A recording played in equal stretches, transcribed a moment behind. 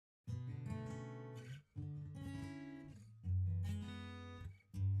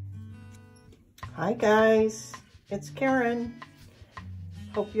Hi guys, it's Karen.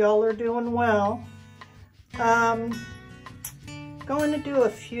 Hope y'all are doing well. Going to do a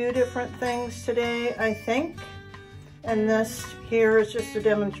few different things today, I think. And this here is just a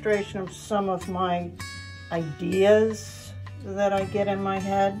demonstration of some of my ideas that I get in my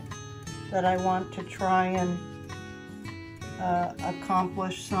head that I want to try and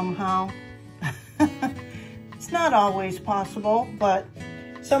accomplish somehow. It's not always possible, but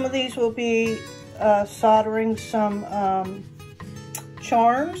some of these will be soldering some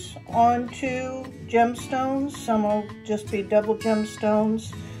charms onto gemstones. Some will just be double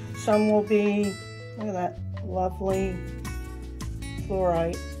gemstones. Some will be, look at that lovely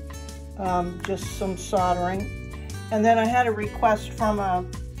fluorite, just some soldering. And then I had a request from a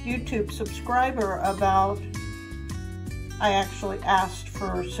YouTube subscriber about, I actually asked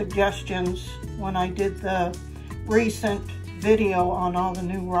for suggestions when I did the recent video on all the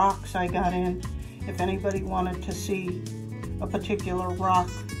new rocks I got in, if anybody wanted to see a particular rock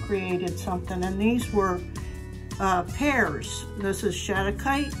created something. And these were pears. This is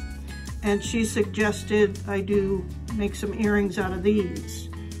Shattuckite, and she suggested I do make some earrings out of these.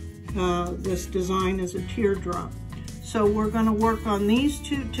 This design is a teardrop. So we're going to work on these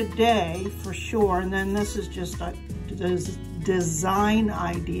two today for sure, and then this is just design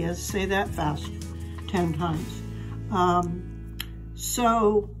ideas. Say that fast 10 times.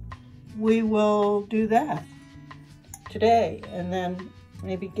 So we will do that today, and then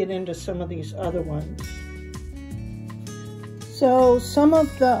maybe get into some of these other ones. So some of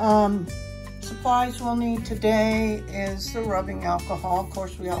the supplies we'll need today is the rubbing alcohol. Of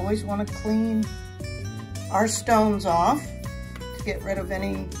course, we always want to clean our stones off to get rid of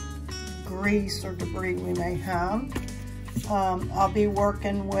any grease or debris we may have. I'll be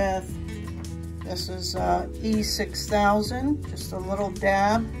working with, this is E6000, just a little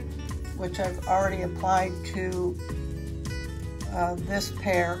dab, which I've already applied to this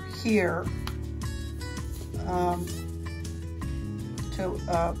pair here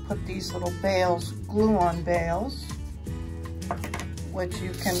to put these little bales, glue-on bales, which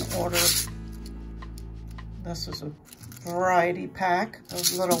you can order. This is a variety pack,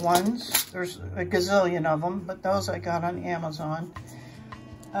 those little ones. There's a gazillion of them, but those I got on Amazon.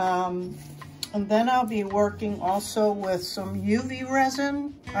 And then I'll be working also with some UV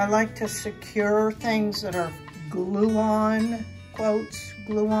resin. I like to secure things that are glue-on, quotes,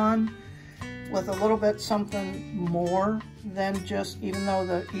 glue-on, with a little bit something more than just, even though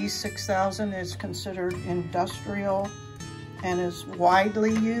the E6000 is considered industrial and is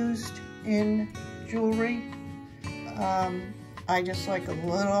widely used in jewelry, I just like a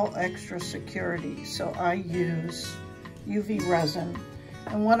little extra security, so I use UV resin.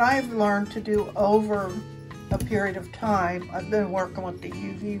 And what I've learned to do over a period of time, I've been working with the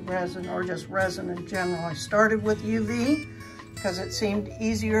UV resin, or just resin in general. I started with UV because it seemed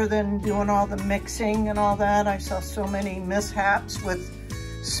easier than doing all the mixing and all that. I saw so many mishaps with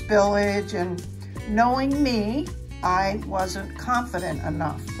spillage, and knowing me, I wasn't confident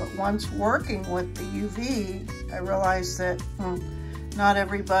enough. But once working with the UV, I realized that not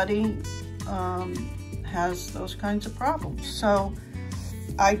everybody has those kinds of problems. So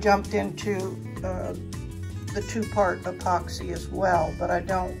I jumped into the two-part epoxy as well, but I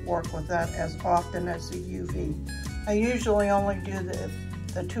don't work with that as often as the UV. I usually only do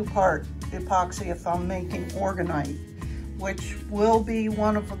the two-part epoxy if I'm making orgonite, which will be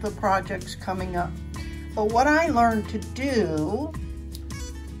one of the projects coming up. But what I learned to do,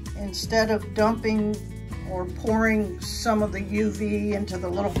 instead of dumping or pouring some of the UV into the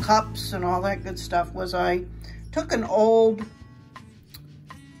little cups and all that good stuff, was I took an old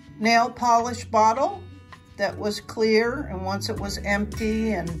nail polish bottle that was clear, and once it was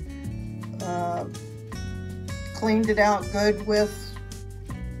empty, and cleaned it out good with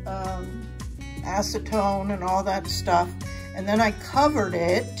acetone and all that stuff, and then I covered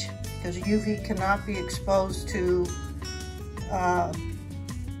it, because UV cannot be exposed to,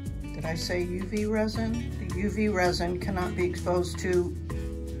 did I say UV resin? The UV resin cannot be exposed to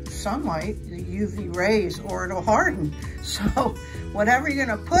sunlight, the UV rays, or it'll harden. So whatever you're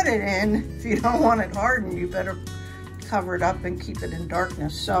gonna put it in, if you don't want it hardened, you better cover it up and keep it in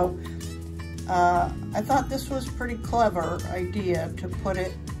darkness. So I thought this was a pretty clever idea to put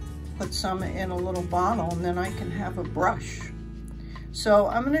some in a little bottle, and then I can have a brush. So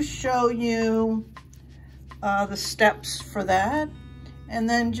I'm going to show you the steps for that, and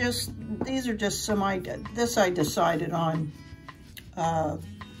then just, these are just some ideas. This I decided on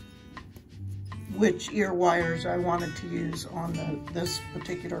which ear wires I wanted to use on this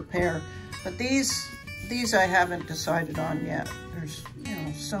particular pair, but these I haven't decided on yet. There's, you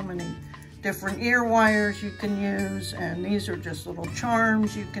know, so many different ear wires you can use, and these are just little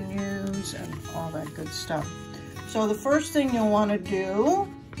charms you can use and all that good stuff. So the first thing you'll want to do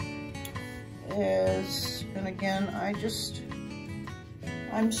is, and again,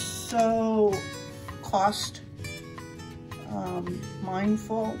 I'm so cost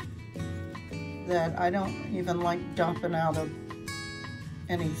mindful that I don't even like dumping out of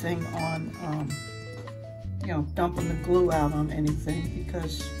anything on, you know, dumping the glue out on anything,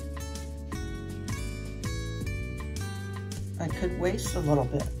 because I could waste a little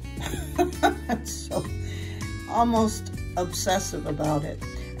bit. So almost obsessive about it.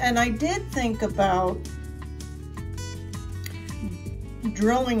 And I did think about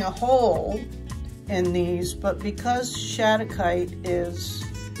drilling a hole in these, but because Shattuckite is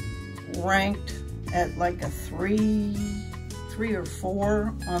ranked at like a 3 or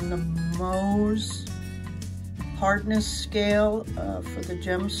 4 on the Mohs hardness scale for the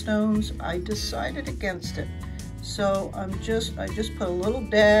gemstones, I decided against it. So I just put a little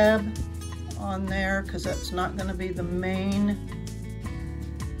dab on there, because that's not going to be the main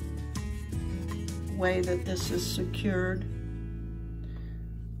way that this is secured.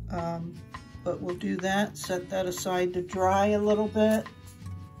 But we'll do that, set that aside to dry a little bit.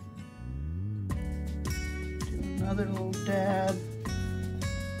 Do another little dab.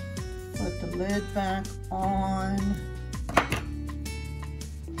 Put the lid back on.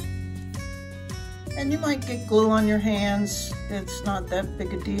 And you might get glue on your hands. It's not that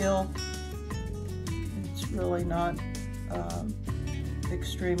big a deal. It's really not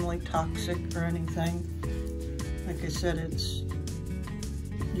extremely toxic or anything. Like I said, it's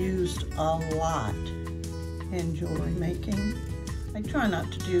used a lot in jewelry making. I try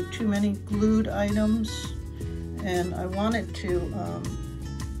not to do too many glued items, and I wanted to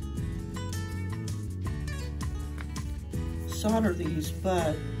solder these,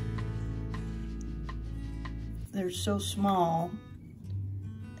 but they're so small,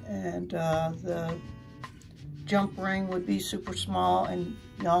 and the jump ring would be super small, and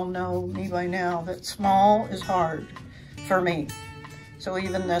y'all know me by now that small is hard for me. So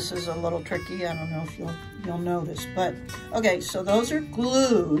even this is a little tricky. I don't know if you'll notice, but okay, so those are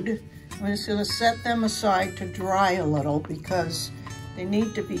glued. I'm just gonna set them aside to dry a little, because they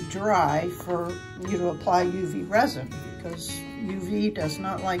need to be dry for you to apply UV resin, because UV does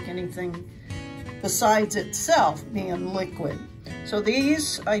not like anything besides itself being liquid. So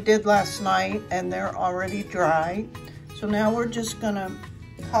these I did last night, and they're already dry. So now we're just gonna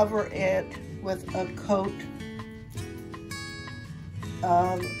cover it with a coat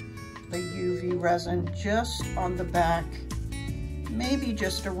of the UV resin just on the back, maybe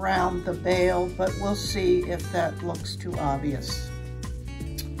just around the bail, but we'll see if that looks too obvious.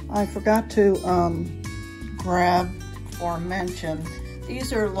 I forgot to grab or mention,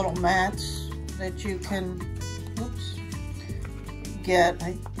 these are little mats that you can, get.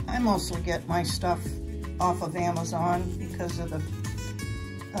 I mostly get my stuff off of Amazon because of the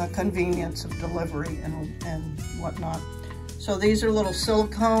convenience of delivery and whatnot. So these are little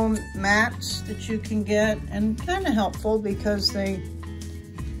silicone mats that you can get, and kind of helpful because they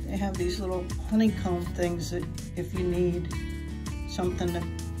have these little honeycomb things that if you need something to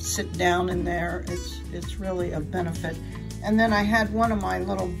sit down in there, it's really a benefit. And then I had one of my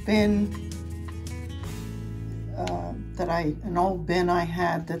little bin an old bin I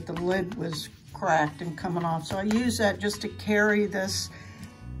had that the lid was cracked and coming off. So I use that just to carry this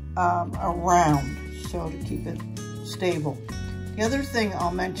around, so to keep it stable. The other thing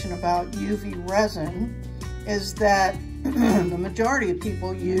I'll mention about UV resin is that the majority of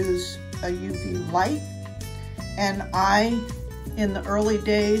people use a UV light, and I, in the early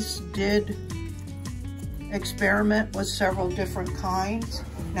days, did experiment with several different kinds.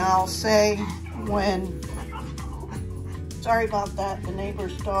 Now I'll say when, sorry about that, the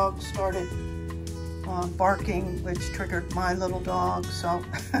neighbor's dog started barking, which triggered my little dog, so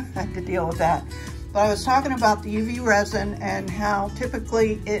I had to deal with that. But I was talking about the UV resin and how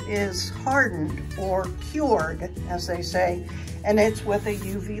typically it is hardened or cured, as they say, and it's with a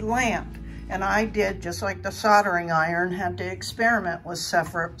UV lamp. And I did, just like the soldering iron, had to experiment with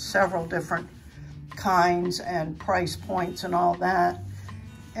several different kinds and price points and all that.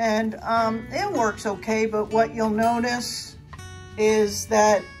 And it works okay, but what you'll notice is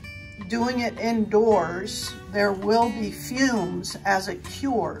that doing it indoors, there will be fumes as it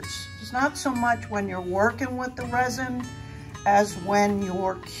cures. It's not so much when you're working with the resin as when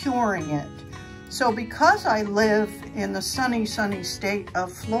you're curing it. So because I live in the sunny state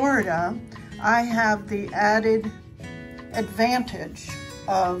of Florida, I have the added advantage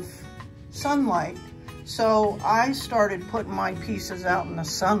of sunlight. So I started putting my pieces out in the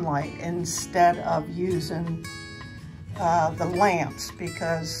sunlight instead of using the lamps,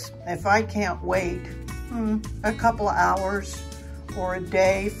 because if I can't wait a couple of hours or a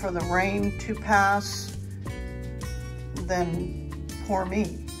day for the rain to pass, then poor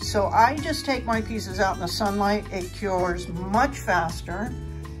me. So I just take my pieces out in the sunlight. It cures much faster,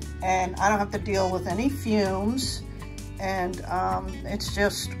 and I don't have to deal with any fumes, and it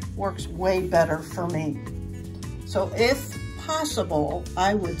just works way better for me. So if possible,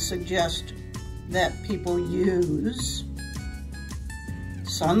 I would suggest that people use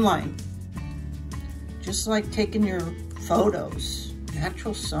sunlight. Just like taking your photos,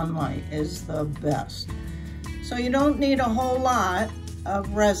 natural sunlight is the best. So you don't need a whole lot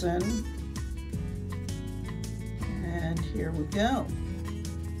of resin. And here we go.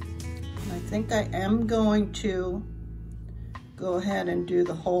 I think I am going to go ahead and do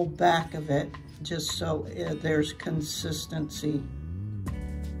the whole back of it, just so there's consistency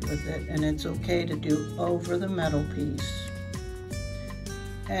with it, and it's okay to do over the metal piece.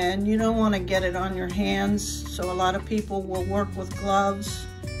 And you don't want to get it on your hands, so a lot of people will work with gloves,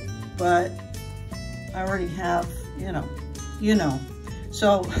 but I already have, you know.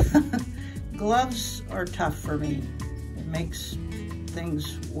 So gloves are tough for me. It makes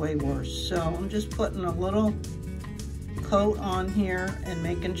things way worse. So I'm just putting a little coat on here and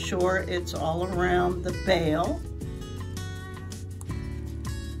making sure it's all around the bail.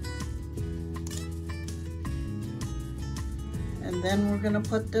 And then we're going to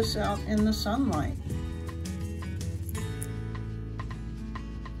put this out in the sunlight.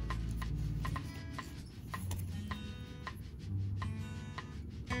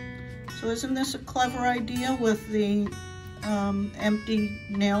 So isn't this a clever idea with the empty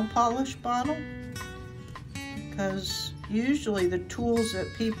nail polish bottle? Because usually the tools that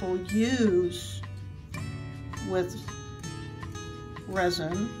people use with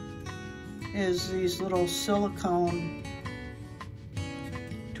resin is these little silicone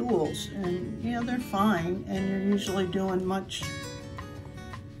tools, and you know, they're fine, and you're usually doing much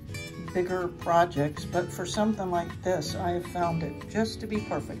bigger projects, but for something like this, I have found it just to be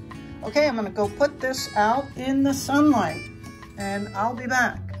perfect. Okay, I'm gonna go put this out in the sunlight, and I'll be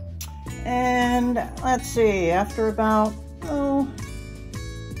back. And let's see, after about,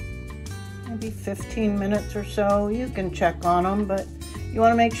 maybe 15 minutes or so, you can check on them, but you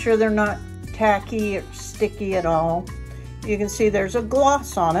wanna make sure they're not tacky or sticky at all. You can see there's a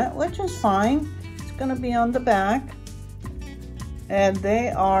gloss on it, which is fine. It's gonna be on the back. And they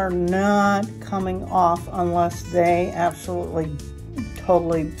are not coming off unless they absolutely,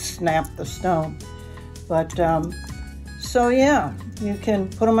 totally snap the stone. But, so yeah, you can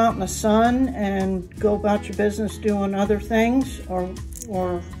put them out in the sun and go about your business doing other things or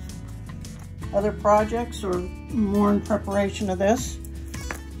other projects, or more in preparation of this.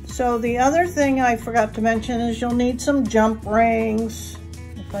 So the other thing I forgot to mention is you'll need some jump rings.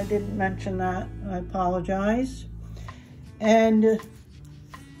 If I didn't mention that, I apologize. And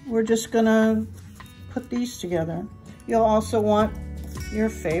we're just gonna put these together. You'll also want your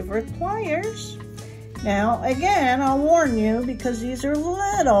favorite pliers. Now, again, I'll warn you, because these are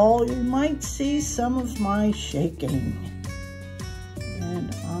little, you might see some of my shaking.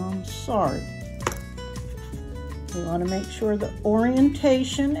 And I'm sorry. We want to make sure the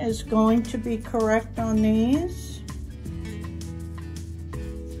orientation is going to be correct on these.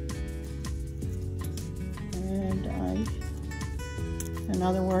 And in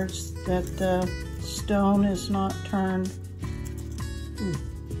other words, that the stone is not turned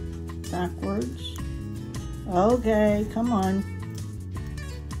backwards. Okay, come on.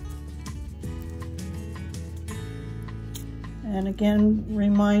 And again,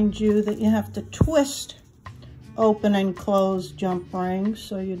 remind you that you have to twist open and close jump rings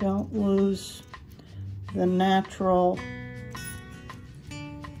so you don't lose the natural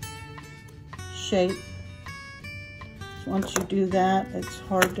shape. So once you do that, it's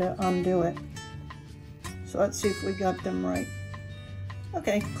hard to undo it. So let's see if we got them right.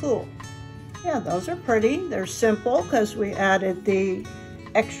 Okay, cool. Yeah, those are pretty. They're simple because we added the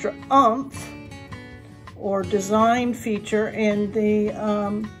extra oomph or design feature in the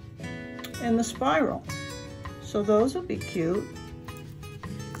spiral. So those will be cute.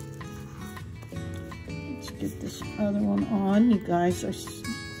 Let's get this other one on. You guys,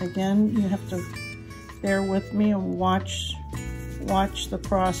 again, you have to bear with me and watch the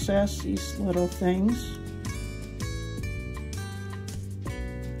process, these little things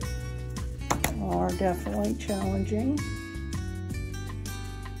are definitely challenging.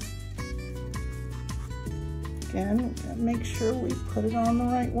 Again, make sure we put it on the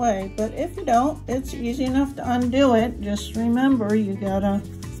right way, but if you don't, it's easy enough to undo it. Just remember, you gotta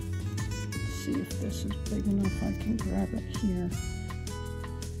see if this is big enough. I can grab it here.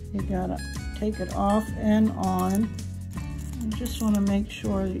 You gotta take it off and on. You just want to make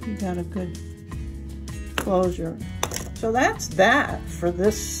sure that you got a good closure. So that's that for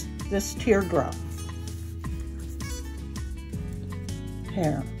this teardrop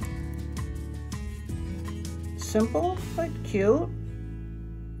hair. Simple but cute.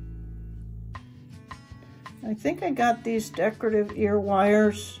 I think I got these decorative ear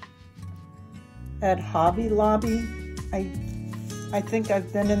wires at Hobby Lobby. I think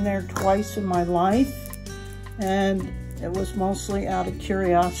I've been in there twice in my life, and it was mostly out of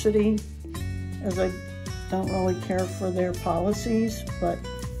curiosity, as I don't really care for their policies, but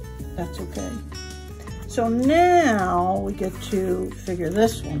that's okay. So now we get to figure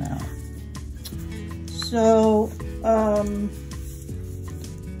this one out. So,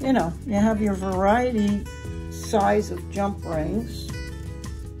 you know, you have your variety size of jump rings,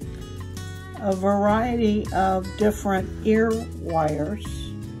 a variety of different ear wires.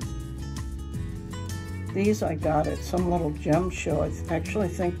 These I got at some little gem show. I actually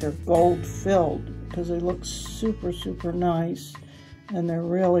think they're gold filled because they look super, super nice, and they're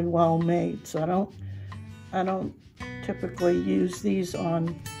really well made. So I don't typically use these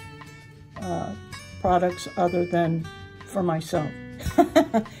on products other than for myself.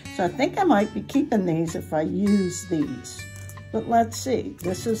 So I think I might be keeping these if I use these. But let's see.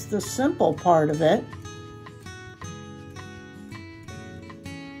 This is the simple part of it,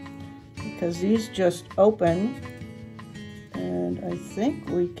 because these just open, and I think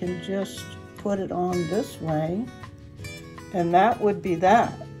we can just put it on this way, and that would be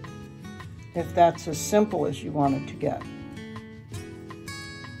that, if that's as simple as you want it to get.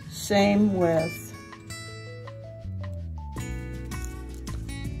 Same with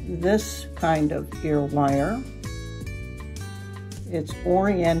this kind of ear wire. It's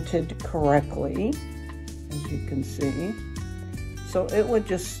oriented correctly, as you can see. So it would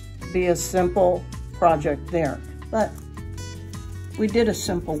just be a simple project there. But we did a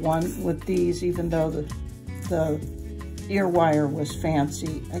simple one with these, even though the ear wire was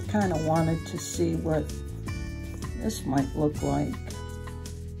fancy. I kind of wanted to see what this might look like.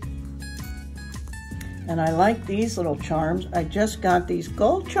 And I like these little charms. I just got these.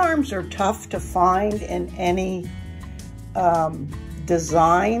 Gold charms are tough to find in any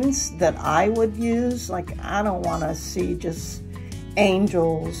designs that I would use. Like, I don't want to see just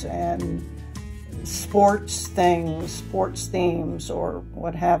angels and sports things, sports themes, or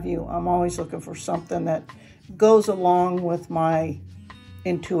what have you. I'm always looking for something that goes along with my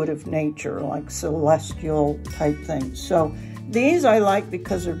intuitive nature, like celestial type things. So these I like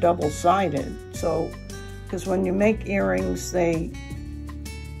because they're double-sided. So, because when you make earrings, the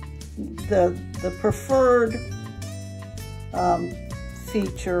preferred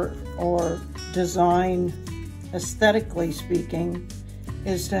feature or design, aesthetically speaking,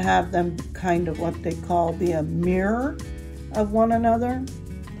 is to have them kind of what they call be a mirror of one another.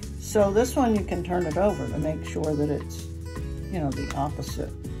 So this one you can turn it over to make sure that it's, you know, the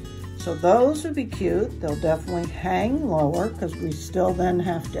opposite. So those would be cute. They'll definitely hang lower because we still then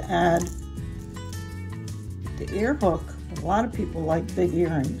have to add the ear hook. A lot of people like big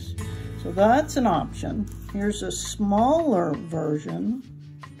earrings. So that's an option. Here's a smaller version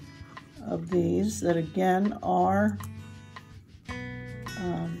of these that again are,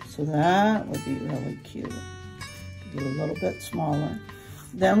 so that would be really cute. Do a little bit smaller.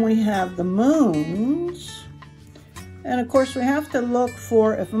 Then we have the moons. And of course we have to look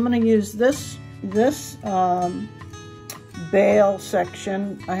for, if I'm going to use this bail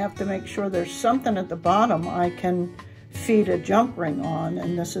section, I have to make sure there's something at the bottom I can feed a jump ring on.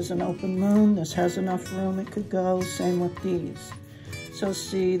 And this is an open moon. This has enough room it could go. Same with these. So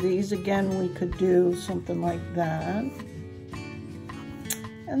see, these again, we could do something like that.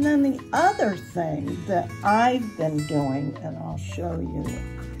 And then the other thing that I've been doing, and I'll show you,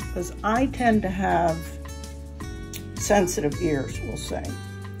 because I tend to have sensitive ears, we'll say.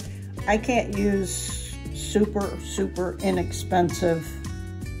 I can't use super inexpensive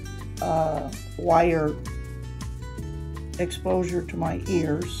wire exposure to my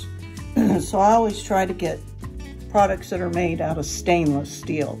ears. So I always try to get products that are made out of stainless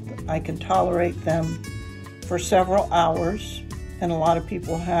steel. I can tolerate them for several hours, and a lot of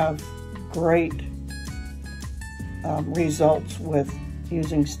people have great results with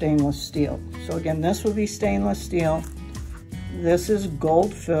using stainless steel. So again, this would be stainless steel. This is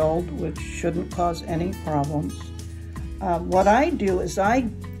gold filled, which shouldn't cause any problems. What I do is I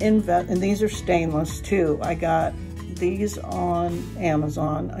and these are stainless too. I got these on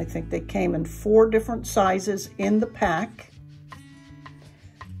Amazon. I think they came in 4 different sizes in the pack.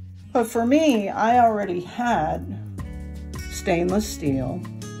 But for me, I already had stainless steel.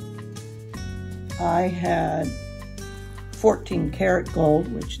 I had 14 karat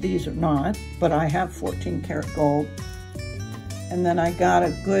gold, which these are not, but I have 14 karat gold. And then I got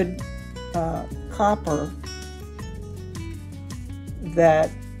a good copper that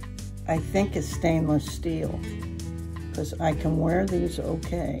I think is stainless steel, because I can wear these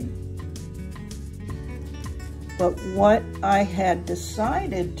okay. But what I had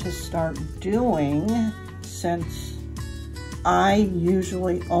decided to start doing, since I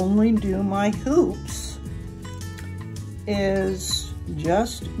usually only do my hoops, is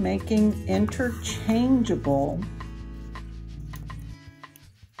just making interchangeable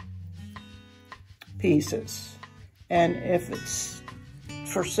pieces. And if it's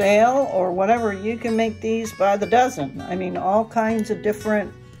for sale or whatever, you can make these by the dozen. I mean, all kinds of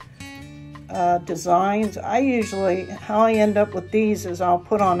different designs. How I end up with these is I'll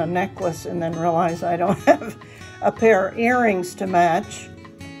put on a necklace and then realize I don't have a pair of earrings to match.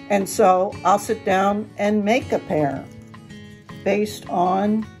 And so I'll sit down and make a pair based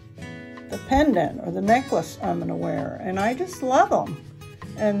on the pendant or the necklace I'm gonna wear. And I just love them.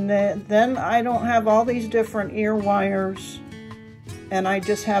 And then I don't have all these different ear wires, and I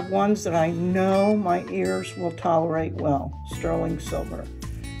just have ones that I know my ears will tolerate well, sterling silver.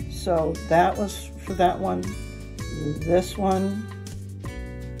 So that was for that one. This one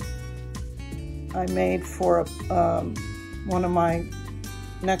I made for one of my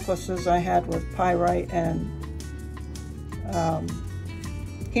necklaces I had with pyrite and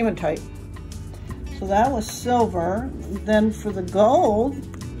hematite. So that was silver. Then for the gold,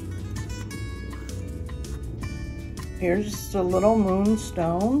 here's just a little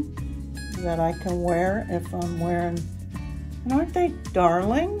moonstone that I can wear if I'm wearing, and aren't they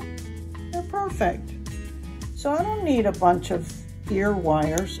darling? They're perfect. So I don't need a bunch of ear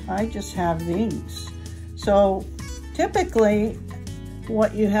wires, I just have these. So typically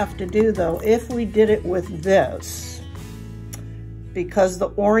what you have to do though, if we did it with this, because the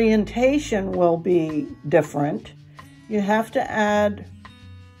orientation will be different, you have to add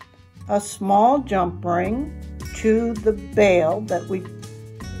a small jump ring to the bail that we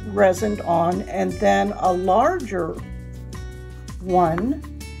resined on, and then a larger one,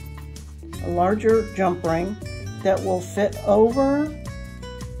 a larger jump ring that will fit over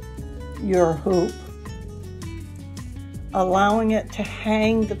your hoop, allowing it to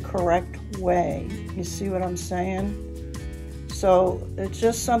hang the correct way. You see what I'm saying? So it's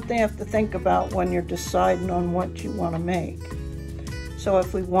just something you have to think about when you're deciding on what you want to make. So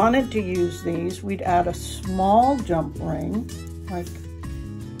if we wanted to use these, we'd add a small jump ring, like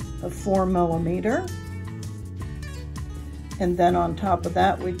a 4mm. And then on top of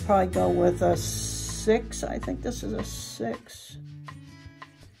that, we'd probably go with a 6. I think this is a 6.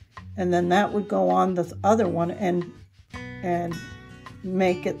 And then that would go on the other one and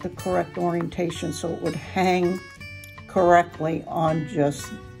make it the correct orientation so it would hang correctly on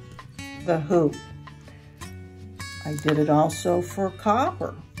just the hoop. I did it also for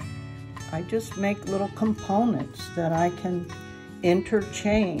copper. I just make little components that I can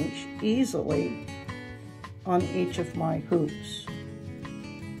interchange easily on each of my hoops.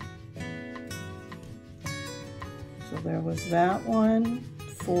 So there was that one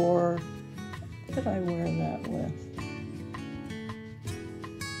for, what did I wear that with?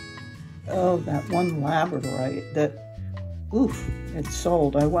 Oh, that one labradorite that, oof, it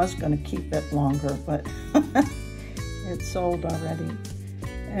sold. I was going to keep it longer, but it sold already.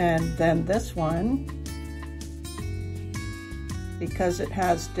 And then this one, because it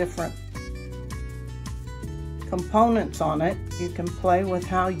has different components on it, you can play with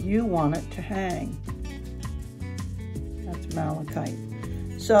how you want it to hang. That's malachite.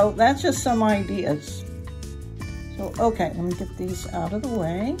 So that's just some ideas. So, okay, let me get these out of the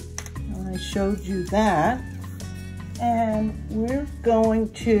way. I showed you that. And we're going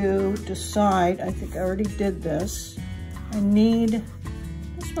to decide, I think I already did this. I need,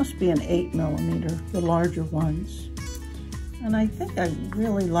 this must be an 8mm, the larger ones. And I think I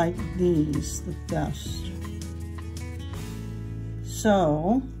really like these the best.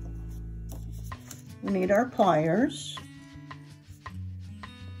 So, we need our pliers.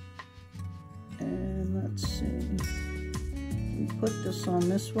 And let's see. We put this on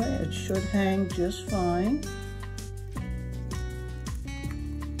this way, it should hang just fine.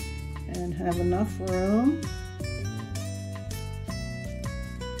 And have enough room.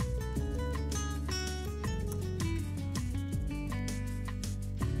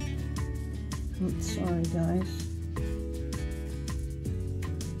 Oops, sorry guys.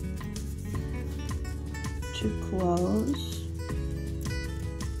 To close.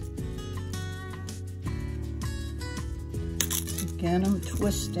 Again, I'm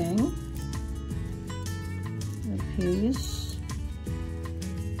twisting the piece.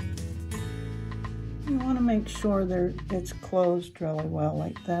 You want to make sure it's closed really well.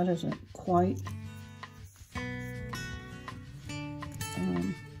 Like that isn't quite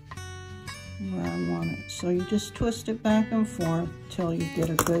where I want it. So you just twist it back and forth till you get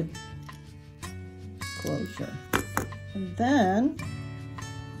a good closure. And then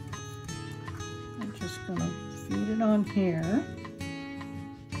I'm just going to feed it on here.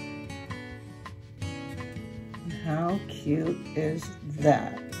 And how cute is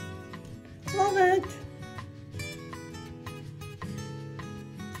that? Love it!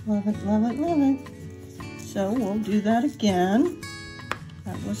 Love it, love it, love it. So we'll do that again.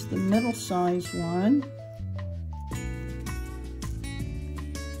 That was the middle size one.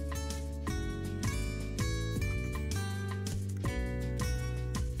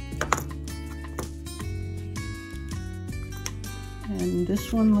 And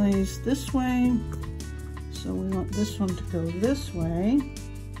this one lays this way, so we want this one to go this way.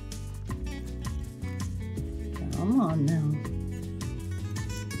 Come on now.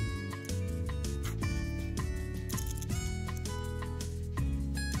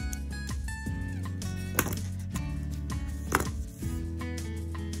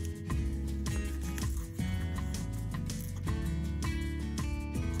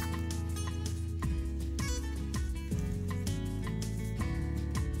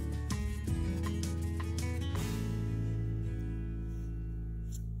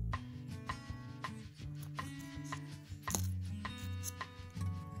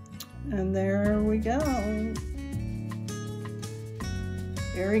 And there we go.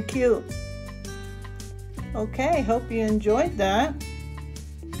 Very cute. Okay, hope you enjoyed that.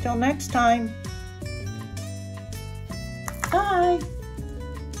 Till next time.